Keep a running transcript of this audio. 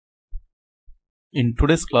In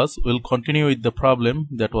today's class, we'll continue with the problem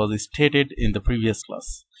that was stated in the previous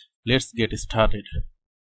class. Let's get started.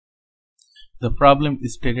 The problem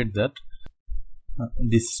is stated that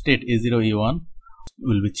this state A0, A1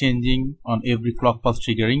 will be changing on every clock pulse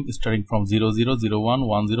triggering starting from 00,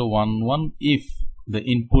 01, 10, 11 if the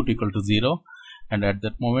input equal to 0, and at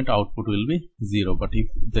that moment output will be 0. But if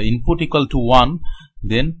the input equal to 1,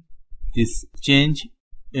 then this change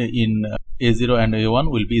in A0 and A1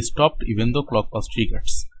 will be stopped even though clock pulse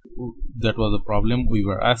triggers. That was the problem we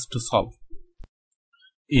were asked to solve.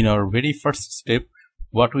 In our very first step,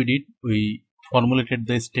 what we did, we formulated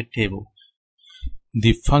the state table.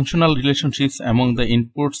 The functional relationships among the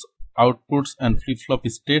inputs, outputs and flip-flop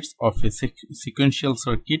states of a sequential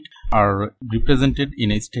circuit are represented in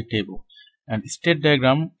a state table. And state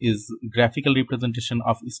diagram is graphical representation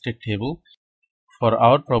of state table. For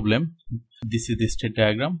our problem, this is the state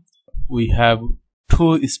diagram. We have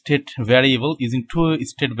two state variable. Using two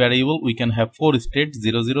state variable, we can have four states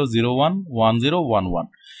 00, 01, 10, 11.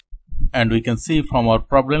 And we can see from our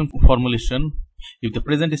problem formulation, if the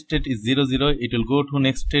present state is 00, it will go to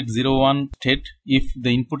next state 01 state if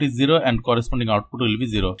the input is 0 and corresponding output will be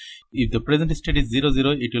 0. If the present state is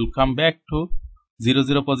 00, it will come back to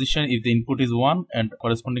 00 position if the input is 1 and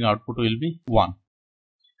corresponding output will be 1.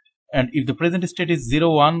 And if the present state is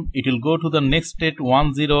 01, it will go to the next state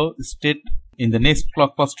 10 state in the next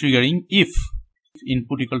clock pulse triggering if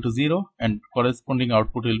input equal to 0 and corresponding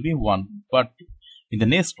output will be 1. But in the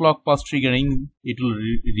next clock pulse triggering, it will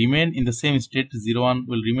remain in the same state. 01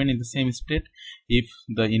 will remain in the same state if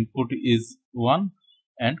the input is 1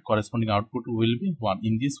 and corresponding output will be 1.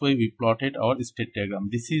 In this way, we plotted our state diagram.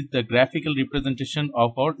 This is the graphical representation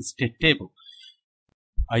of our state table.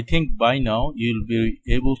 I think by now you will be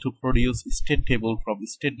able to produce state table from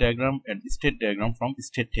state diagram and state diagram from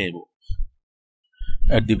state table.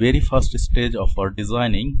 At the very first stage of our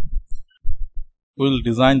designing, we will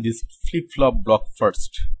design this flip-flop block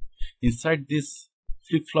first. Inside this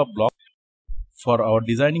flip-flop block, for our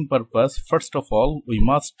designing purpose, first of all, we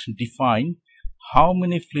must define how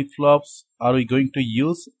many flip-flops are we going to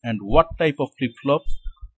use and what type of flip-flops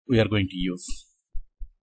we are going to use.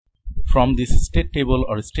 From this state table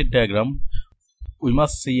or state diagram, we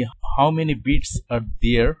must see how many bits are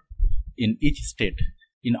there in each state.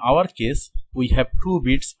 In our case, we have 2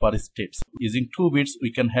 bits per state. Using 2 bits,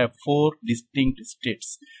 we can have 4 distinct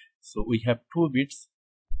states. So we have 2 bits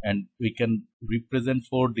and we can represent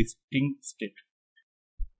 4 distinct states.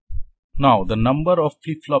 Now, the number of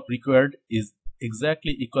flip-flop required is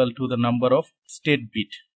exactly equal to the number of state bit.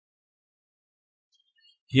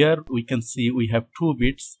 Here we can see we have 2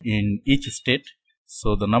 bits in each state.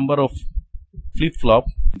 So the number of flip-flop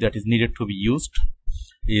that is needed to be used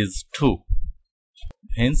is 2.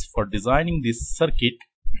 Hence, for designing this circuit,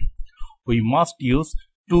 we must use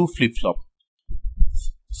 2 flip-flop.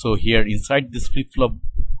 So here inside this flip-flop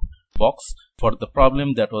box, for the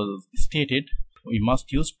problem that was stated, we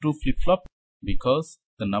must use 2 flip-flop because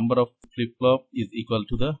the number of flip-flop is equal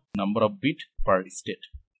to the number of bit per state.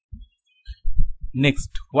 Next,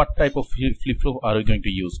 what type of flip-flop are we going to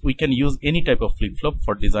use? We can use any type of flip-flop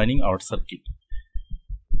for designing our circuit.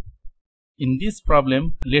 In this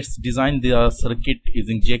problem, let's design the circuit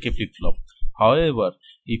using JK flip-flop. However,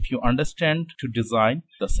 if you understand to design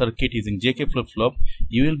the circuit using JK flip-flop,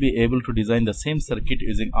 you will be able to design the same circuit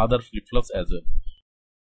using other flip-flops as well.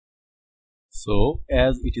 So,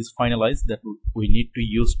 as it is finalized that we need to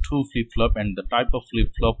use 2 flip-flop and the type of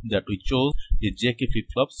flip-flop that we chose is JK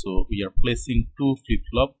flip-flop. So, we are placing 2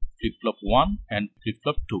 flip-flop, flip-flop 1 and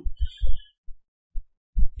flip-flop 2.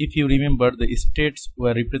 If you remember, the states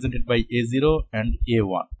were represented by A0 and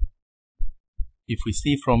A1. If we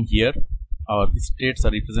see from here, our states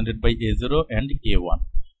are represented by A0 and A1.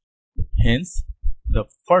 Hence, the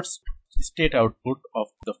first state output of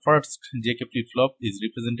the first JK flip-flop is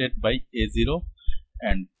represented by A0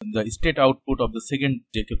 and the state output of the second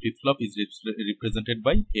JK flip-flop is represented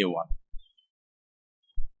by A1.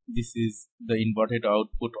 This is the inverted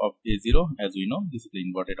output of A0. As we know, this is the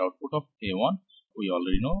inverted output of A1. We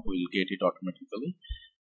already know, we will get it automatically.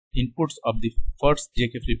 Inputs of the first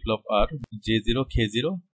JK flip-flop are J0,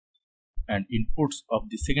 K0 and inputs of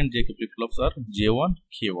the second JK flip-flops are J1,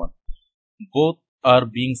 K1. Both are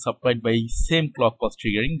being supplied by same clock pulse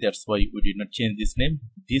triggering. That's why we did not change this name.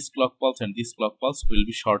 This clock pulse and this clock pulse will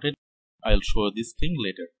be shorted. I'll show this thing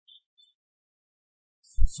later.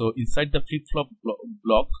 So inside the flip-flop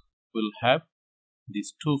block, we'll have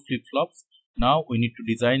these 2 flip-flops. Now we need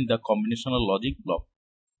to design the combinational logic block.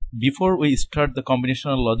 Before we start the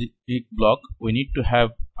combinational logic block, we need to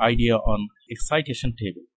have idea on excitation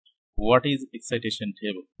table. What is excitation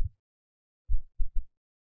table?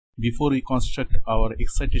 Before we construct our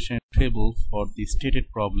excitation table for the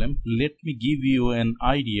stated problem, let me give you an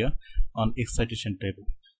idea on excitation table.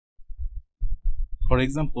 For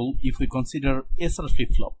example, if we consider SR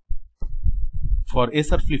flip-flop. For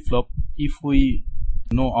SR flip-flop, if we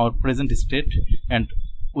know our present state and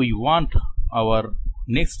we want our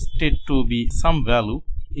next state to be some value,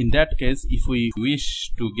 in that case, if we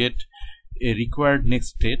wish to get a required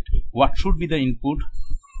next state, what should be the input?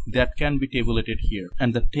 That can be tabulated here,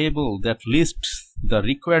 and the table that lists the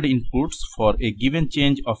required inputs for a given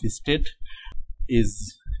change of state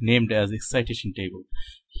is named as excitation table.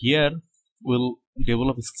 Here we'll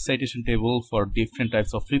develop excitation table for different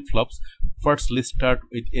types of flip-flops. First, let's start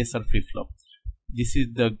with SR flip-flop. This is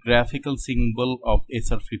the graphical symbol of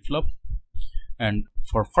SR flip-flop, and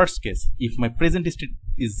for first case, if my present state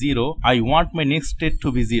is 0, I want my next state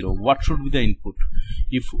to be 0. What should be the input?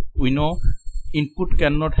 If we know input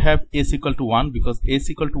cannot have s equal to 1, because s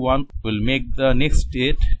equal to 1 will make the next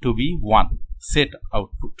state to be 1 set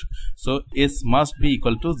output, so s must be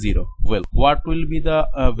equal to 0. Well, what will be the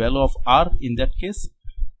value of r in that case?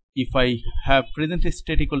 If I have present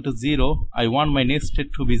state equal to 0, I want my next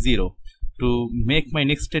state to be 0. To make my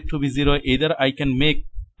next state to be 0, either I can make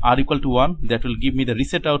r equal to 1, that will give me the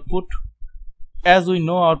reset output. As we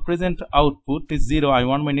know our present output is 0, I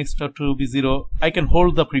want my next output to be 0, I can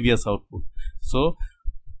hold the previous output. So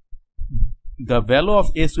the value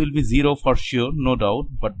of s will be 0 for sure, no doubt,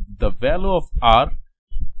 but the value of r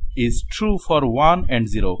is true for 1 and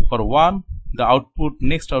 0. For 1, the output,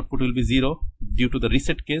 next output will be 0 due to the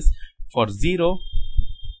reset case. For 0,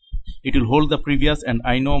 it will hold the previous, and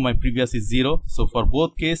I know my previous is 0. So for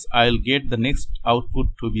both case, I'll get the next output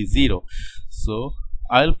to be 0. So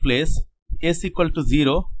I'll place s equal to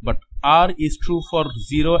 0, but r is true for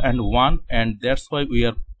 0 and 1, and that's why we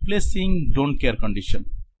are placing don't care condition.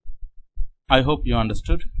 I hope you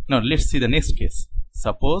understood. Now let's see the next case.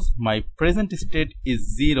 Suppose my present state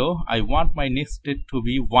is 0, I want my next state to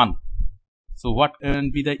be 1. So what can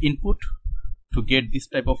be the input to get this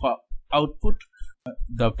type of output?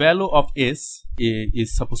 The value of s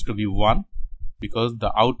is supposed to be 1, because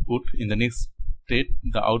the output in the next state,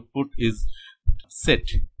 the output is set.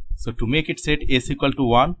 So to make it set, s equal to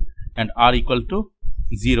 1 and r equal to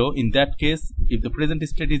 0. In that case, if the present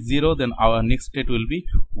state is 0, then our next state will be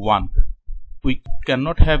 1. We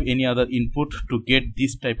cannot have any other input to get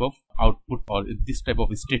this type of output or this type of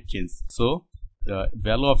state change. So the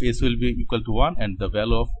value of s will be equal to 1 and the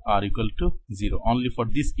value of r equal to 0. Only for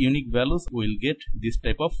these unique values we will get this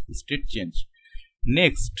type of state change.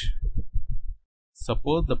 Next,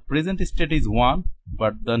 suppose the present state is 1,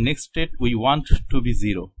 but the next state we want to be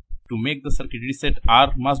 0. To make the circuit reset,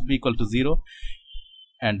 r must be equal to 0,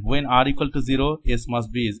 and when r equal to 0, s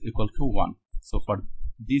must be equal to 1. So for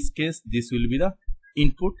this case, this will be the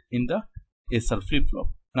input in the SR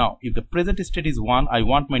flip-flop. Now if the present state is 1, I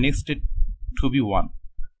want my next state to be 1.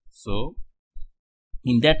 So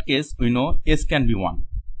in that case, we know s can be 1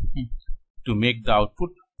 to make the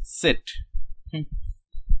output set.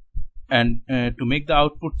 And to make the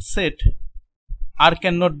output set, r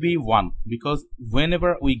cannot be 1, because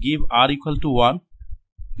whenever we give r equal to 1,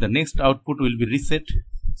 the next output will be reset.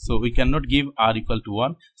 So we cannot give r equal to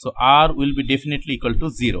 1. So r will be definitely equal to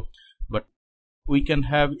 0. But we can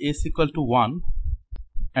have s equal to 1,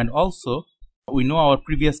 and also we know our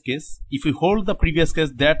previous case. If we hold the previous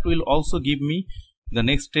case, that will also give me the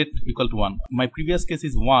next state equal to 1. My previous case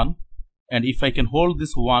is 1, and if I can hold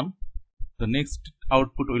this 1, the next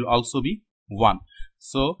output will also be 1.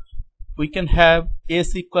 So we can have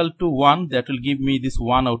s equal to 1, that will give me this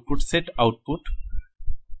 1 output, set output,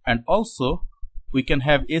 and also we can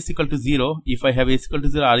have s equal to 0. If I have s equal to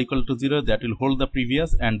 0, r equal to 0, that will hold the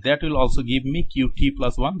previous, and that will also give me qt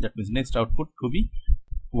plus 1, that means next output to be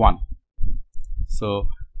 1. So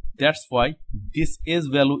that's why this s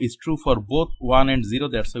value is true for both 1 and 0.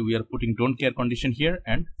 That's why we are putting don't care condition here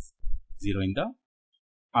and 0 in the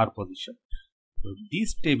r position. So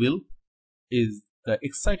this table is the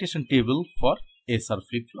excitation table for SR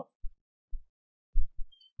flip-flop.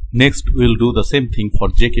 Next, we'll do the same thing for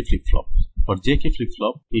JK flip-flop. For JK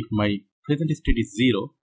flip-flop, if my present state is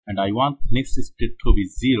 0 and I want next state to be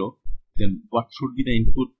 0, then what should be the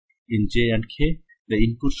input in J and K? The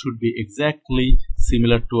input should be exactly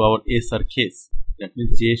similar to our SR case. That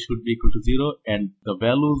means J should be equal to 0, and the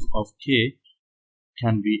values of K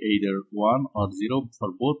can be either 1 or 0. For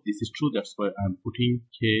both, this is true. That's why I'm putting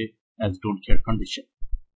K as don't care condition.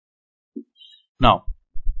 Now,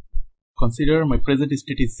 consider my present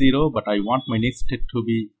state is 0, but I want my next state to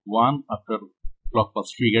be 1 after clock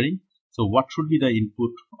pulse triggering. So what should be the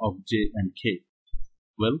input of J and K?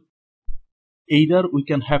 Well, either we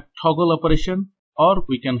can have toggle operation or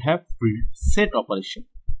we can have reset operation.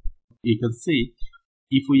 You can see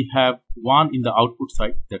if we have 1 in the output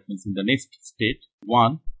side, that means in the next state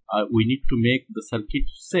 1, we need to make the circuit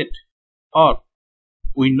set, or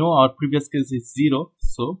we know our previous case is 0,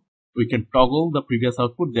 so we can toggle the previous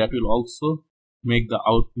output. That will also make the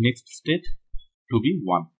next state to be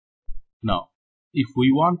 1. Now if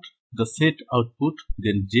we want the set output,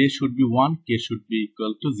 then J should be 1, K should be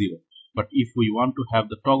equal to 0. But if we want to have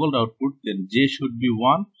the toggled output, then J should be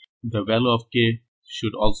 1, the value of K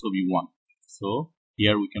should also be 1. So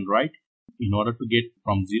here we can write, in order to get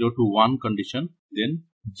from 0 to 1 condition, then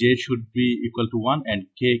J should be equal to 1 and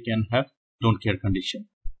K can have don't care condition.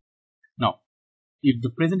 Now if the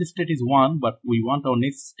present state is 1 but we want our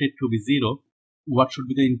next state to be 0, what should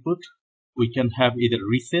be the input? We can have either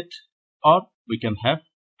reset or we can have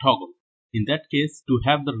toggle. In that case, to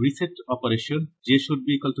have the reset operation, J should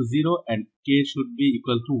be equal to 0 and K should be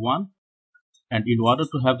equal to 1. And in order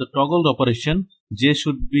to have the toggled operation, J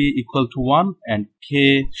should be equal to 1 and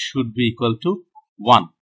K should be equal to 1.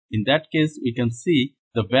 In that case, we can see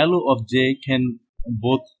the value of J can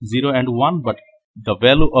both 0 and 1, but the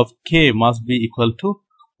value of K must be equal to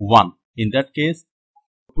 1. In that case,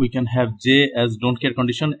 we can have J as don't care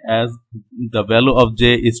condition, as the value of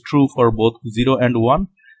J is true for both 0 and 1,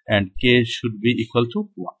 and K should be equal to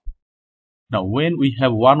 1. Now when we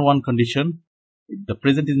have 1 1 condition, the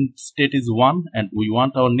present state is 1 and we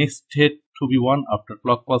want our next state to be 1 after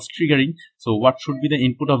clock pulse triggering. So what should be the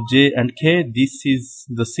input of J and K? This is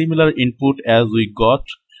the similar input as we got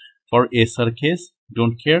for SR case,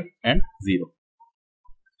 don't care and 0.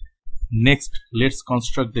 Next, let's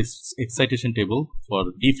construct this excitation table for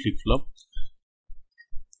D flip-flop.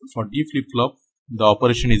 For D flip-flop, the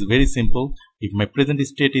operation is very simple. If my present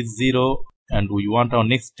state is 0 and we want our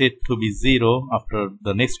next state to be 0 after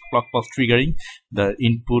the next clock pulse triggering, the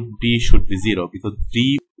input D should be 0, because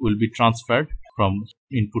D will be transferred from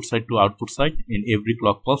input side to output side in every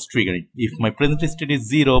clock pulse triggering. If my present state is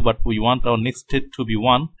 0 but we want our next state to be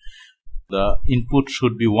 1, the input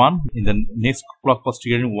should be 1. In the next clock pulse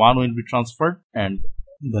triggering, 1 will be transferred and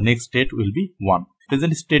the next state will be 1.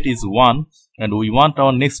 Present state is 1 and we want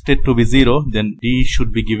our next state to be 0, then D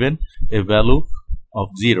should be given a value of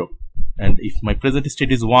 0. And if my present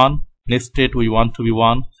state is 1, next state we want to be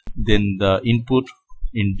 1, then the input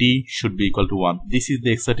in D should be equal to 1. This is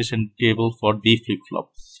the excitation table for D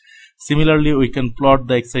flip-flop. Similarly, we can plot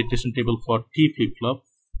the excitation table for T flip-flop.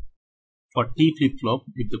 For T flip-flop,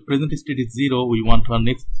 if the present state is 0, we want our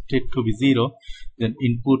next state to be 0, then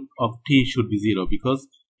input of T should be 0, because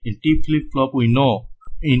in T flip-flop we know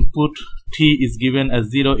input T is given as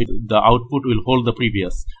 0, the output will hold the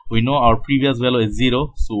previous. We know our previous value is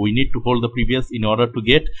 0, so we need to hold the previous in order to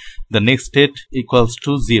get the next state equals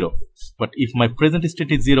to 0. But if my present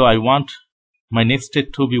state is 0, I want my next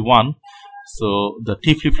state to be 1, so the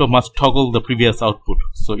T flip-flop must toggle the previous output.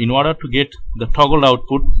 So in order to get the toggled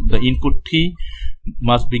output, the input T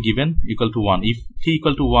must be given equal to 1. If T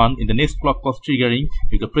equal to 1, in the next clock pulse triggering,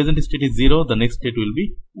 if the present state is 0, the next state will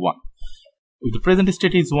be 1. If the present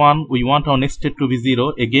state is 1, we want our next state to be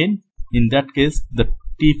 0. Again, in that case, the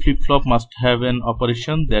T flip-flop must have an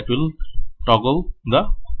operation that will toggle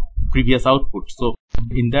the previous output. So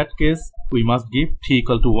in that case, we must give T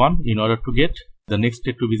equal to 1 in order to get the next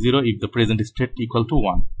state to be 0 if the present state equal to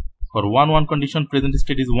 1. For 1 1 condition, present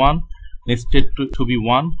state is 1, next state to be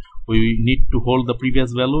 1, we need to hold the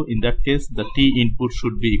previous value. In that case, the T input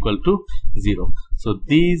should be equal to 0. So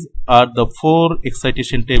these are the 4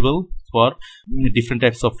 excitation table for different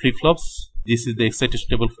types of flip-flops. This is the excitation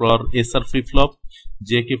table for SR flip-flop,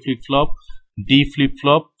 JK flip-flop, D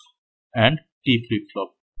flip-flop and T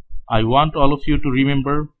flip-flop. I want all of you to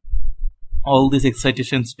remember all these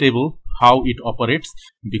excitations table, how it operates,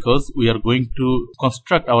 because we are going to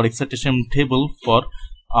construct our excitation table for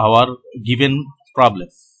our given problem.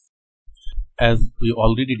 As we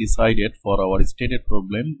already decided, for our stated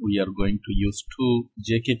problem, we are going to use 2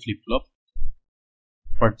 JK flip-flop.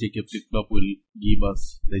 First JK flip-flop will give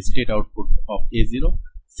us the state output of A0.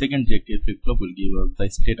 Second JK flip-flop will give us the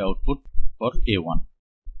state output for A1.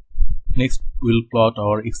 Next, we'll plot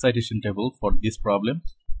our excitation table for this problem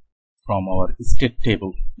from our state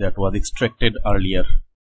table that was extracted earlier.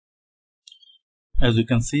 As you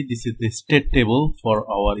can see, this is the state table for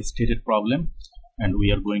our stated problem, and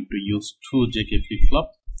we are going to use 2 JK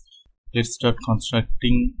flip-flop. Let's start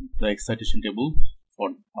constructing the excitation table for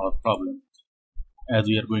our problem. As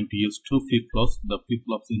we are going to use 2 flip-flops, the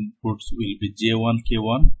flip-flops inputs will be J1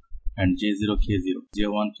 K1 and J0 K0.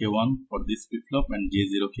 J1 K1 for this flip-flop and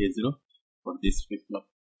J0 K0 for this flip-flop.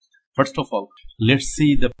 First of all, let's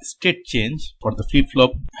see the state change for the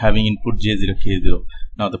flip-flop having input J0, K0.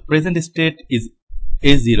 Now the present state is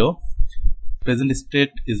A0. Present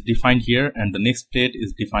state is defined here and the next state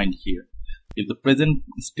is defined here. If the present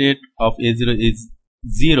state of A0 is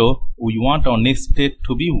 0, we want our next state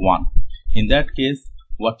to be 1. In that case,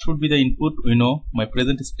 what should be the input? We know my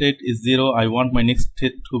present state is 0. I want my next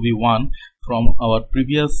state to be 1. From our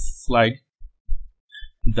previous slide,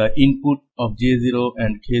 the input of J0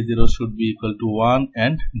 and K0 should be equal to 1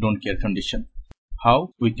 and don't care condition.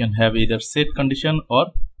 How? We can have either set condition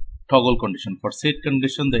or toggle condition. For set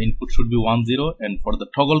condition, the input should be 1 0, and for the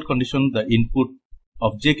toggle condition, the input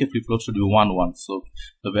of JK flip-flop should be 1 1. So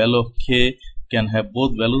the value of K can have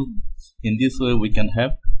both values. In this way, we can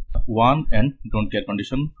have 1 and don't care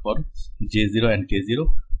condition for J0 and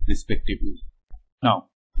K0 respectively. Now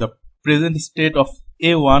the present state of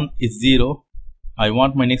A1 is 0. I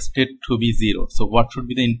want my next state to be 0. So what should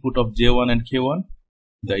be the input of J1 and K1?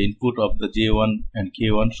 The input of the J1 and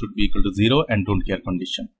K1 should be equal to 0 and don't care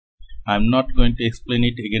condition. I am not going to explain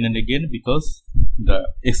it again and again because the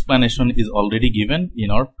explanation is already given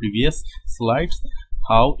in our previous slides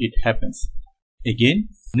how it happens. Again,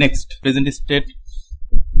 next, present state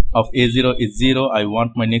of A0 is 0. I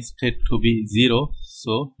want my next state to be 0.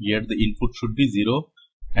 So here the input should be 0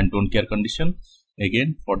 and don't care condition.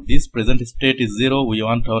 Again, for this present state is 0. We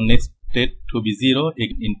want our next state to be 0.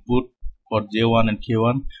 Input for J1 and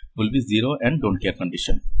K1 will be 0 and don't care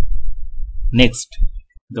condition. Next,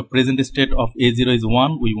 the present state of A0 is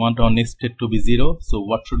 1. We want our next state to be 0. So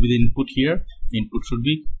what should be the input here? Input should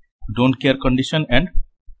be don't care condition and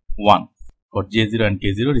 1 for J0 and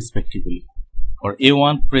K0 respectively. For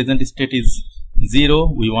A1, present state is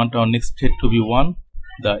 0. We want our next state to be 1.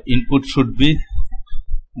 The input should be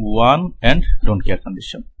 1 and don't care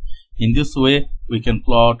condition. In this way, we can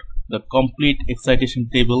plot the complete excitation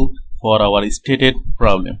table for our stated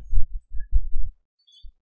problem.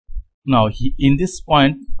 Now, in this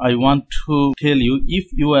point, I want to tell you, if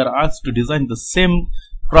you are asked to design the same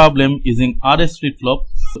problem using RS flip-flop,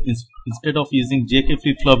 so instead of using JK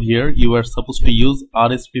flip-flop here, you are supposed to use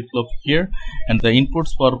RS flip-flop here, and the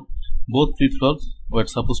inputs for both flip-flops were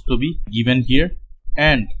supposed to be given here,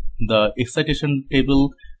 and the excitation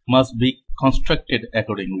table must be constructed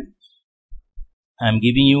accordingly. I am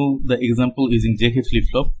giving you the example using JK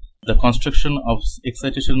flip-flop. The construction of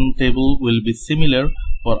excitation table will be similar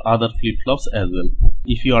for other flip-flops as well,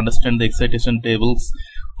 if you understand the excitation tables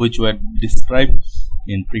which were described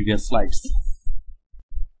in previous slides.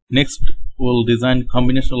 Next, we'll design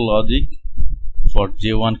combinational logic for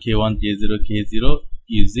J1, K1, J0, K0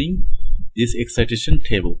 using this excitation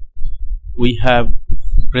table. We have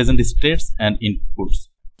present states and inputs.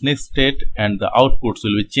 Next state and the outputs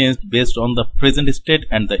will be changed based on the present state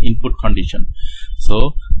and the input condition.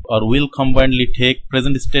 So, or we'll combinedly take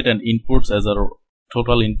present state and inputs as our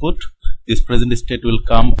total input. This present state will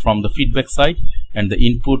come from the feedback side and the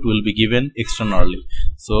input will be given externally.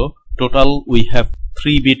 So, total we have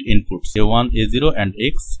 3-bit inputs, A1, A0 and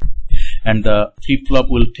X, and the flip-flop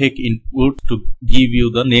will take input to give you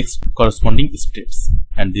the next corresponding states,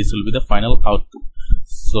 and this will be the final output.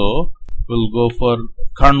 So, we'll go for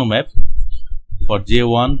Carnot map for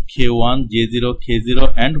J1, K1, J0,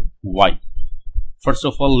 K0 and Y. First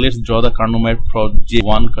of all, let's draw the Carnot map for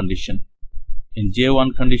J1 condition. In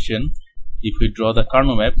J1 condition, if we draw the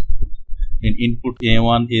Carnot map, in input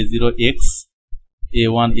A1, A0, X,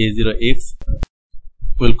 A1, A0, X,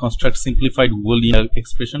 we'll construct simplified Boolean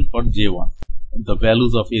expression for J1. The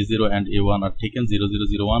values of A0 and A1 are taken 0, 0,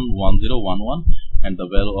 0, 1, 1, 0, 1, 1, and the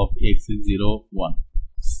value of X is 0, 1.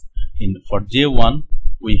 For J1,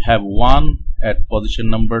 we have 1 at position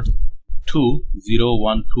number 2, 0,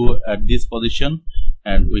 1, 2 at this position,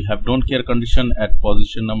 and we have don't care condition at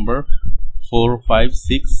position number 4, 5,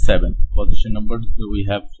 6, 7. Position number we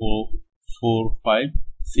have 4, 5,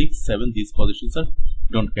 6, 7. These positions are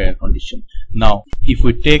don't care condition. Now, if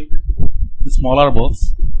we take the smaller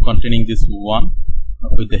box containing this 1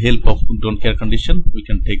 with the help of don't care condition, we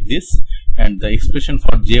can take this, and the expression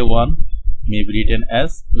for J1 may be written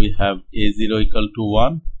as we have A0 equal to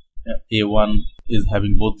 1, A1 is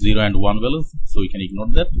having both 0 and 1 values, so we can ignore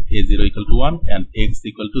that, A0 equal to 1 and X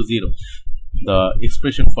equal to 0. The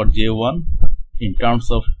expression for J1 in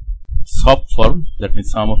terms of sub form, that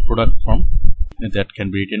means sum of product form, that can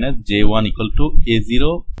be written as J1 equal to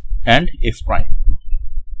A0 and X prime.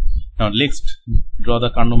 Now next, draw the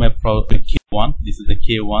Carnot map for K1. This is the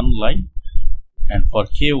K1 line, and for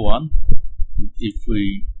K1, if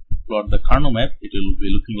we plot the Carnot map, it will be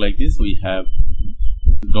looking like this. We have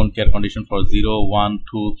don't care condition for 0, 1,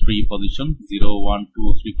 2, 3 position, 0, 1,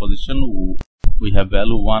 2, 3 position, we have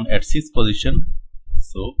value 1 at 6th position.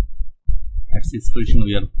 So at 6th position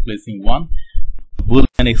we are placing 1.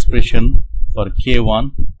 Boolean expression for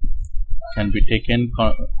K1 can be taken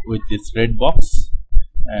with this red box,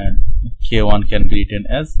 and K1 can be written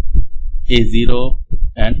as A0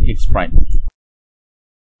 and X prime.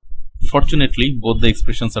 Fortunately, both the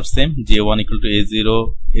expressions are same, J1 equal to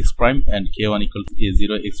A0 X prime and K1 equal to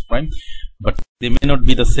A0 X prime, but they may not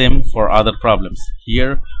be the same for other problems.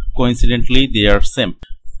 Here, coincidentally, they are same.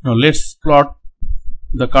 Now let's plot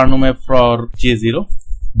the Carnot map for J0.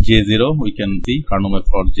 J0, we can see Carnot map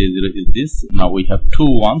for J0 is this. Now we have two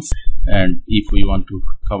ones, and if we want to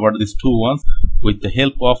cover these two ones with the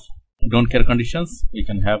help of don't care conditions, we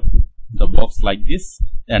can have the box like this,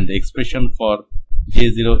 and the expression for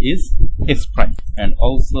J0 is X prime. And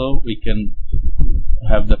also we can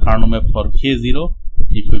have the Carnot map for K0.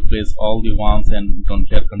 If we place all the ones and don't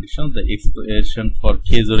care conditions, the expression for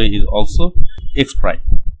K0 is also X prime.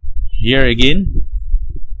 Here again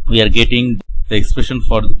we are getting the expression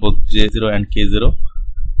for both J0 and K0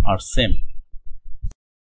 are same.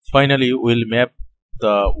 Finally, we will map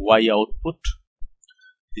the Y output.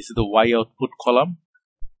 This is the Y output column,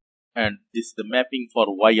 and this is the mapping for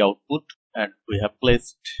Y output, and we have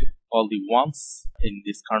placed all the ones in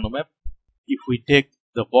this Carnot map. If we take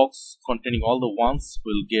the box containing all the ones,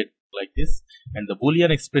 we'll get like this, and the Boolean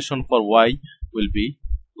expression for Y will be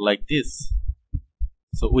like this.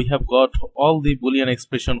 So we have got all the Boolean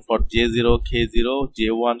expression for J0, K0,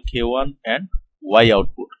 J1, K1 and Y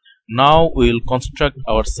output. Now we will construct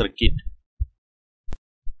our circuit.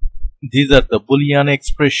 These are the Boolean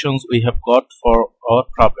expressions we have got for our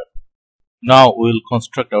problem. Now we will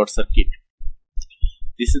construct our circuit.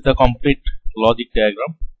 This is the complete logic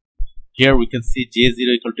diagram. Here we can see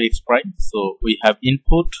J0 equal to X prime. So we have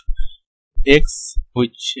input X,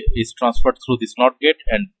 which is transferred through this NOT gate,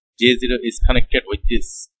 and J0 is connected with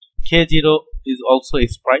this. K0 is also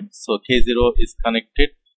X prime, so K0 is connected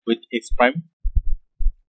with X prime.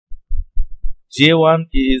 J1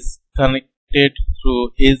 is connected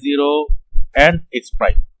through A0 and X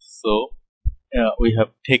prime. So we have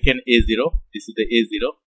taken A0, this is the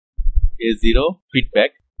A0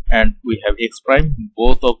 feedback, and we have X prime.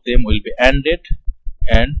 Both of them will be ANDed,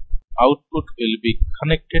 and output will be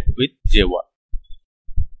connected with J1.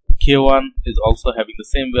 K1 is also having the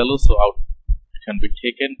same value, so output can be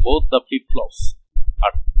taken. Both the flip-flops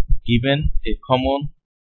are given a common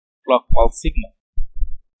clock pulse signal.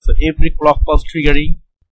 So every clock pulse triggering,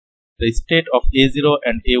 the state of A0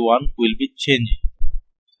 and A1 will be changing,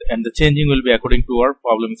 and the changing will be according to our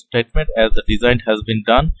problem statement, as the design has been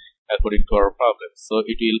done according to our problem. So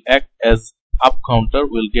it will act as up counter.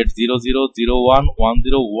 Will get 0 0 0 1 1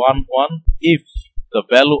 0 1 1 if the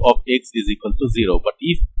value of X is equal to 0. But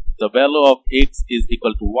if the value of X is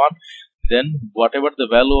equal to 1, then whatever the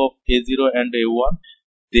value of A0 and A1,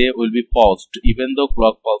 they will be paused even though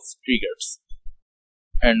clock pulse triggers,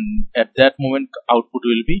 and at that moment output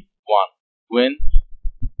will be 1. When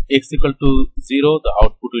X equal to 0, the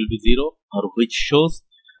output will be 0, or which shows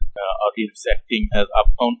or is acting as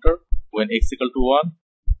up counter. When X equal to 1,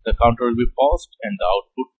 the counter will be paused and the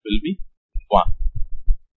output will be 1.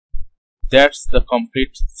 That's the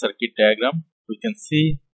complete circuit diagram. We can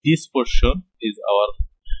see this portion is our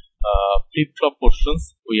flip-flop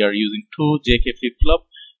portions. We are using 2 JK flip-flop,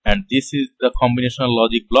 and this is the combinational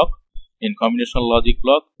logic block. In combinational logic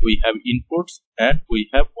block, we have inputs and we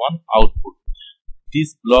have one output.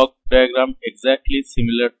 This block diagram exactly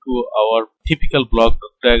similar to our typical block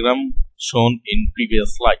diagram shown in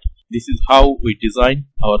previous slide. This is how we design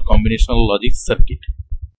our combinational logic circuit.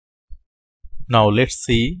 Now let's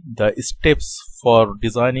see the steps for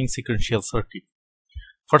designing sequential circuit.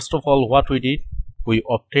 First of all, what we did, we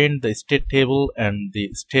obtained the state table and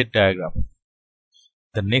the state diagram.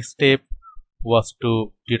 The next step was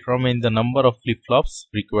to determine the number of flip-flops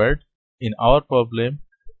required. In our problem,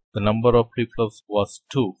 the number of flip-flops was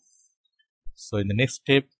 2. So in the next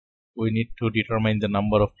step, we need to determine the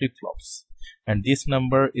number of flip-flops, and this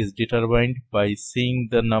number is determined by seeing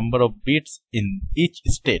the number of bits in each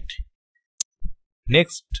state.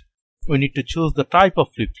 Next, we need to choose the type of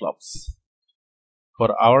flip-flops.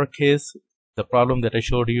 For our case, the problem that I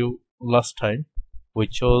showed you last time, we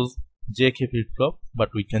chose JK flip-flop, but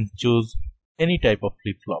we can choose any type of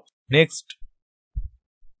flip-flop. Next,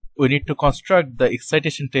 we need to construct the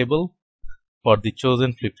excitation table for the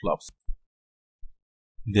chosen flip-flops.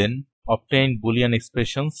 Then obtain Boolean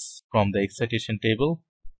expressions from the excitation table,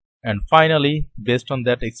 and finally, based on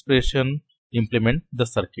that expression, implement the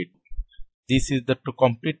circuit. This is the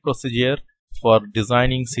complete procedure for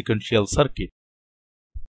designing sequential circuit.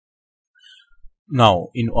 Now,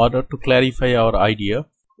 in order to clarify our idea,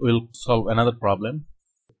 we'll solve another problem.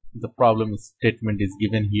 The problem statement is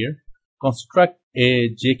given here. Construct a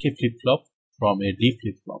JK flip-flop from a D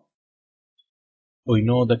flip-flop. We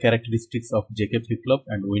know the characteristics of JK flip-flop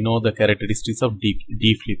and we know the characteristics of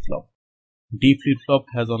D flip-flop. D flip-flop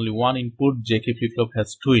has only one input, JK flip-flop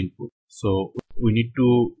has two inputs. So we need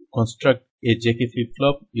to construct a JK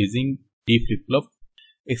flip-flop using D flip-flop.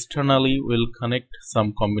 Externally, we'll connect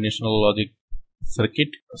some combinational logic circuit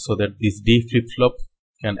so that this D flip-flop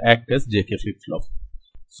can act as JK flip-flop.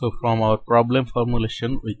 So from our problem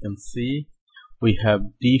formulation, we can see we have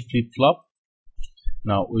D flip-flop.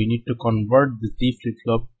 Now we need to convert this D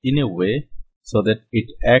flip-flop in a way so that it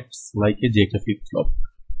acts like a JK flip-flop.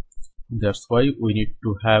 That's why we need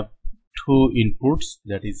to have two inputs,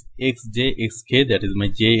 that is XJ, XK, that is my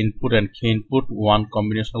J input and K input, one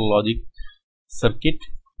combinational logic circuit.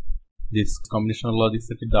 This combinational logic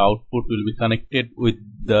circuit, the output will be connected with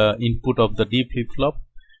the input of the D flip-flop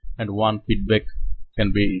and one feedback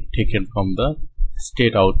can be taken from the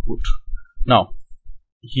state output. Now,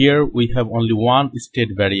 here we have only one state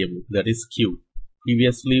variable, that is Q.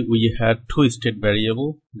 Previously, we had two state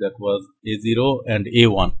variables, that was A0 and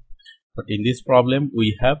A1. But in this problem,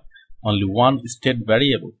 we have only one state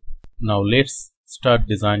variable. Now, let's start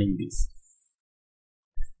designing this.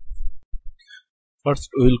 First,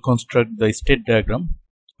 we will construct the state diagram.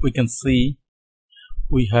 We can see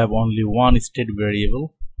we have only one state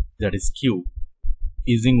variable, that is Q.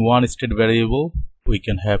 Using one state variable, we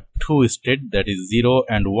can have two states, that is 0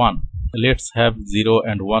 and 1. Let's have 0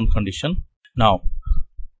 and 1 condition. Now,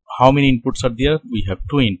 how many inputs are there? We have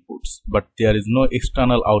two inputs, but there is no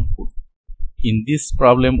external output. In this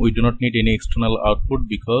problem, we do not need any external output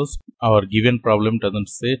because our given problem doesn't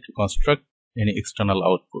say to construct any external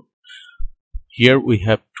output. Here we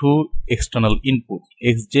have two external inputs,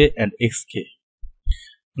 Xj and Xk.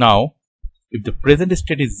 Now, if the present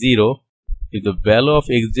state is 0, if the value of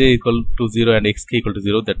Xj equal to 0 and Xk equal to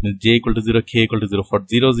 0, that means J equal to 0, K equal to 0. For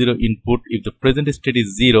 0, 0 input, if the present state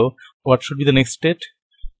is 0, what should be the next state?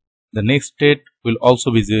 The next state will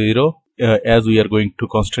also be 0 as we are going to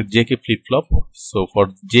construct JK flip-flop. So for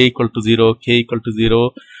J equal to 0, K equal to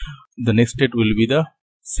 0, the next state will be the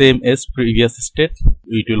same as previous state.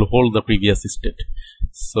 It will hold the previous state.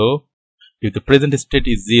 So if the present state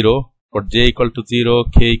is 0, for J equal to 0,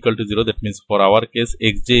 K equal to 0, that means for our case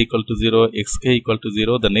Xj equal to 0, Xk equal to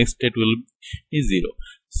 0, the next state will be 0.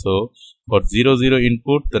 So for 0, 0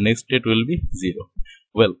 input, the next state will be 0.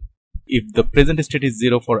 Well, if the present state is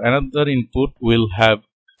 0, for another input, we'll have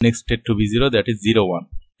next state to be 0, that is 0, 1.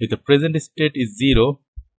 If the present state is 0,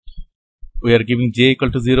 we are giving J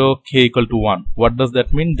equal to 0, K equal to 1. What does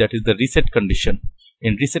that mean? That is the reset condition.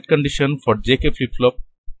 In reset condition for JK flip-flop,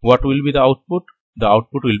 what will be the output? The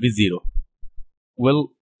output will be 0.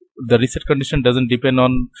 Well, the reset condition doesn't depend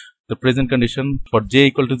on the present condition. For J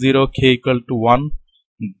equal to 0, K equal to 1,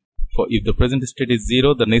 for if the present state is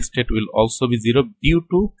 0, the next state will also be 0 due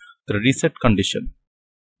to the reset condition.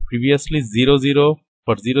 Previously 0, 0,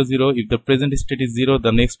 for 0, 0, if the present state is 0,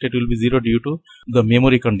 the next state will be 0 due to the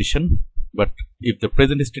memory condition. But if the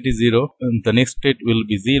present state is 0, the next state will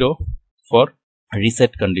be 0 for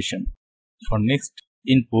reset condition. For next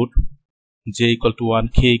input, J equal to 1,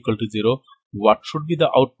 K equal to 0, what should be the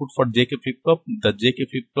output for JK flip-flop? The JK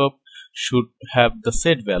flip-flop should have the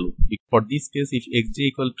set value. For this case, if Xj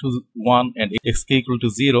equal to 1 and Xk equal to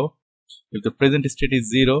 0, if the present state is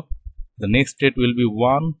 0, the next state will be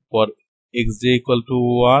 1 for Xj equal to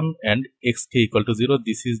 1 and Xk equal to 0.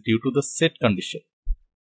 This is due to the set condition.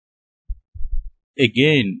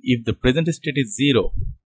 Again, if the present state is 0,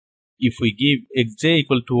 if we give Xj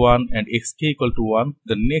equal to 1 and Xk equal to 1,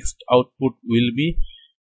 the next output will be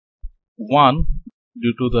 1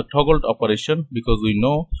 due to the toggled operation, because we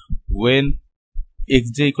know when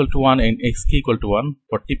Xj equal to 1 and Xk equal to 1,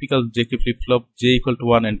 for typical JK flip-flop, J equal to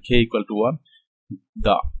 1 and K equal to 1,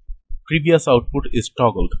 the previous output is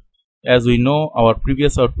toggled. As we know, our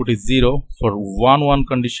previous output is 0. For 1, 1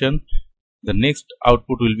 condition, the next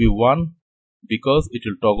output will be 1 because it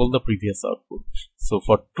will toggle the previous output. So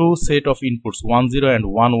for two set of inputs, 1, 0 and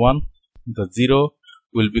 1, 1, the 0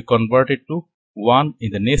 will be converted to 1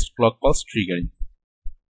 in the next clock pulse triggering.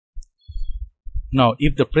 Now,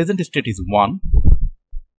 if the present state is 1,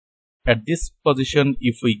 at this position,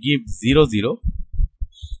 if we give 0, 0,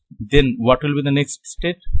 then what will be the next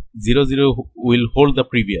state? 0, 0 will hold the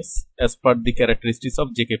previous as per the characteristics of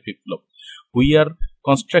JK flip-flop. We are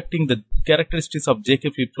constructing the characteristics of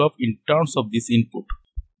JK flip-flop in terms of this input.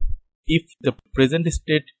 If the present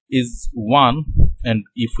state is 1 and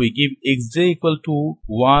if we give Xj equal to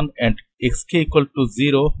 1 and xk equal to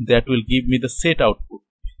 0, that will give me the set output.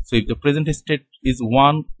 So if the present state is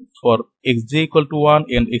 1 for xj equal to 1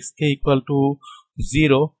 and xk equal to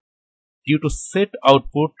 0, due to set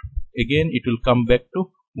output, again it will come back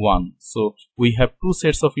to 1. So we have two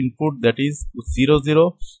sets of input, that is 0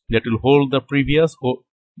 0, that will hold the previous.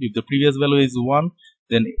 If the previous value is 1,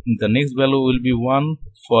 then the next value will be 1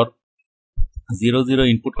 for 0 0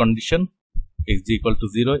 input condition, xj equal to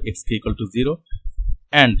 0, xk equal to 0.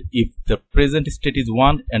 And if the present state is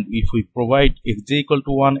 1 and if we provide xj equal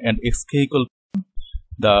to 1 and xk equal to 1,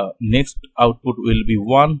 the next output will be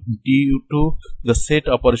 1 due to the set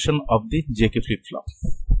operation of the JK flip-flop.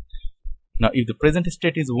 Now if the present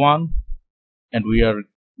state is 1 and we are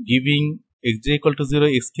giving xj equal to 0,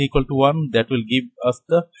 xk equal to 1, that will give us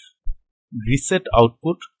the reset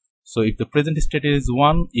output. So if the present state is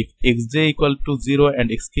 1, if xj equal to 0 and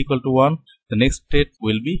xk equal to 1, the next state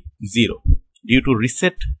will be 0 due to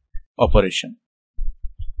reset operation.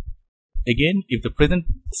 Again, if the present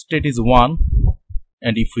state is 1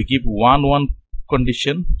 and if we give 1 1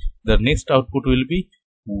 condition, the next output will be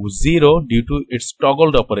 0 due to its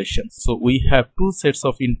toggled operation. So we have two sets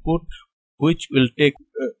of input which will take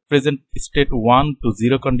present state 1 to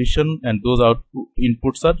 0 condition, and those output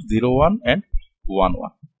inputs are 0 1 and 1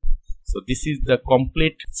 1. So this is the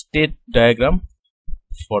complete state diagram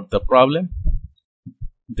for the problem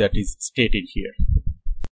that is stated here.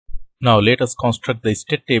 Now let us construct the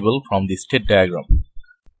state table from the state diagram.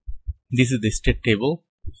 This is the state table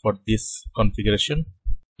for this configuration.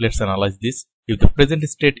 Let's analyze this. If the present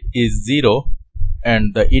state is 0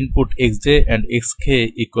 and the input xj and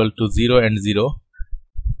xk equal to 0 and 0,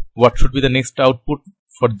 what should be the next output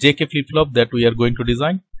for JK flip-flop that we are going to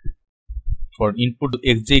design? For input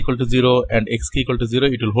xj equal to 0 and xk equal to 0,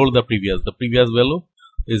 it will hold the previous. The previous value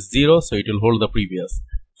is 0, so it will hold the previous.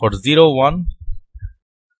 For 0 1,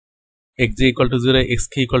 xj equal to 0,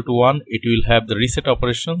 xk equal to 1, it will have the reset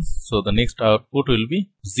operations, so the next output will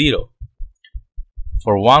be 0.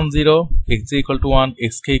 For 1 0, xj equal to 1,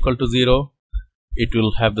 xk equal to 0, it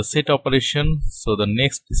will have the set operation, so the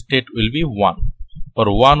next state will be 1. For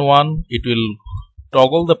 1 1, it will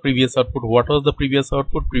toggle the previous output. What was the previous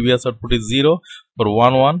output? Previous output is 0. For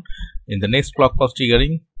 1 1, in the next clock pulse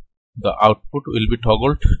triggering, the output will be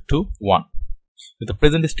toggled to 1. If the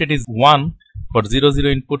present state is 1, for 0 0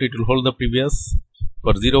 input, it will hold the previous.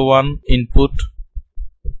 For 0 1 input,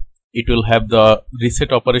 it will have the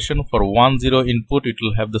reset operation. For 1 0 input, it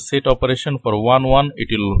will have the set operation. For 1 1, it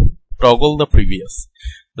will toggle the previous.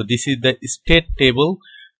 So this is the state table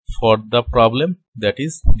for the problem that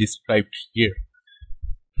is described here.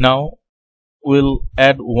 Now we'll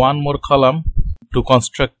add one more column to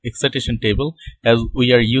construct excitation table, as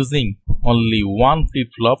we are using only one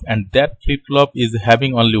flip-flop and that flip-flop is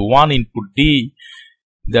having only one input D.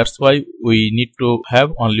 That's why we need to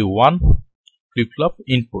have only one flip-flop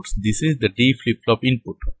inputs. This is the D flip-flop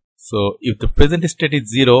input. So if the present state is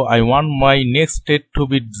 0, I want my next state to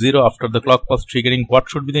be 0 after the clock pulse triggering. What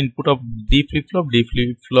should be the input of D flip-flop? D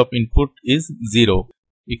flip-flop input is 0.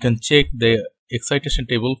 You can check the excitation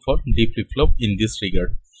table for D flip-flop in this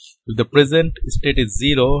regard. If the present state is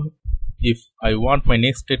 0, if I want my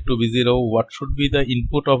next state to be 0, what should be the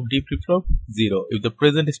input of D flip-flop? 0. If the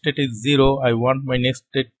present state is 0, I want my next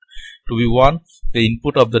state to be 1, the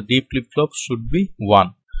input of the D flip-flop should be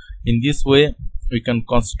 1. In this way, we can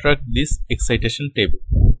construct this excitation table.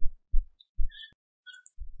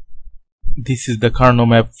 This is the Carnot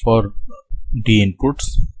map for D inputs.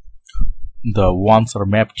 The ones are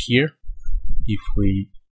mapped here. If we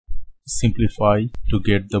simplify to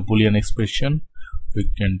get the Boolean expression, we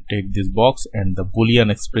can take this box, and the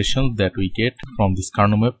Boolean expression that we get from this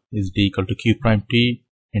Carnot map is D equal to Q prime T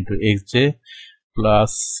into Xj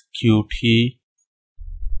plus Qt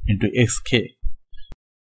into Xk.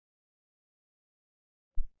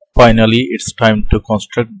 Finally, it's time to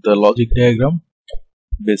construct the logic diagram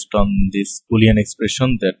based on this Boolean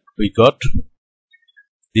expression that we got.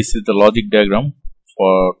 This is the logic diagram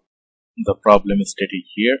for the problem stated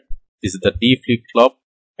here. This is the D flip-flop,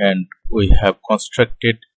 and we have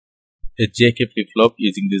constructed a JK flip-flop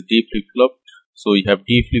using this D flip-flop. So we have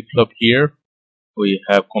D flip-flop here, we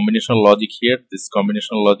have combinational logic here. This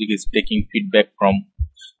combinational logic is taking feedback from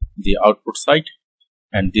the output side,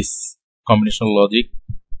 and this combinational logic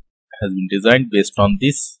has been designed based on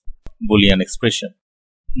this Boolean expression.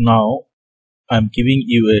 Now I'm giving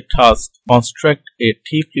you a task: construct a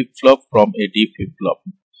T flip-flop from a D flip-flop.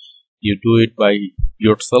 You do it by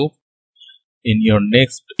yourself in your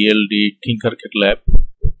next ELD Tinkercad lab.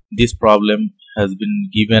 This problem has been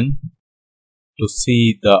given to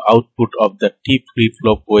see the output of the T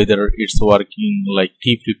flip-flop, whether it's working like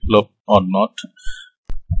T flip-flop or not.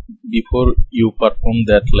 Before you perform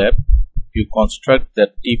that lab, you construct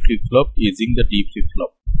that T flip-flop using the D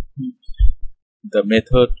flip-flop. The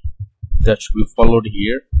method that we followed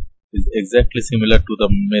here is exactly similar to the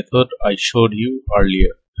method I showed you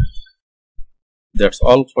earlier. That's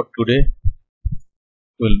all for today.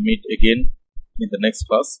 We'll meet again in the next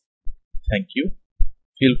class. Thank you.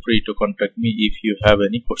 Feel free to contact me if you have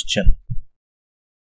any question.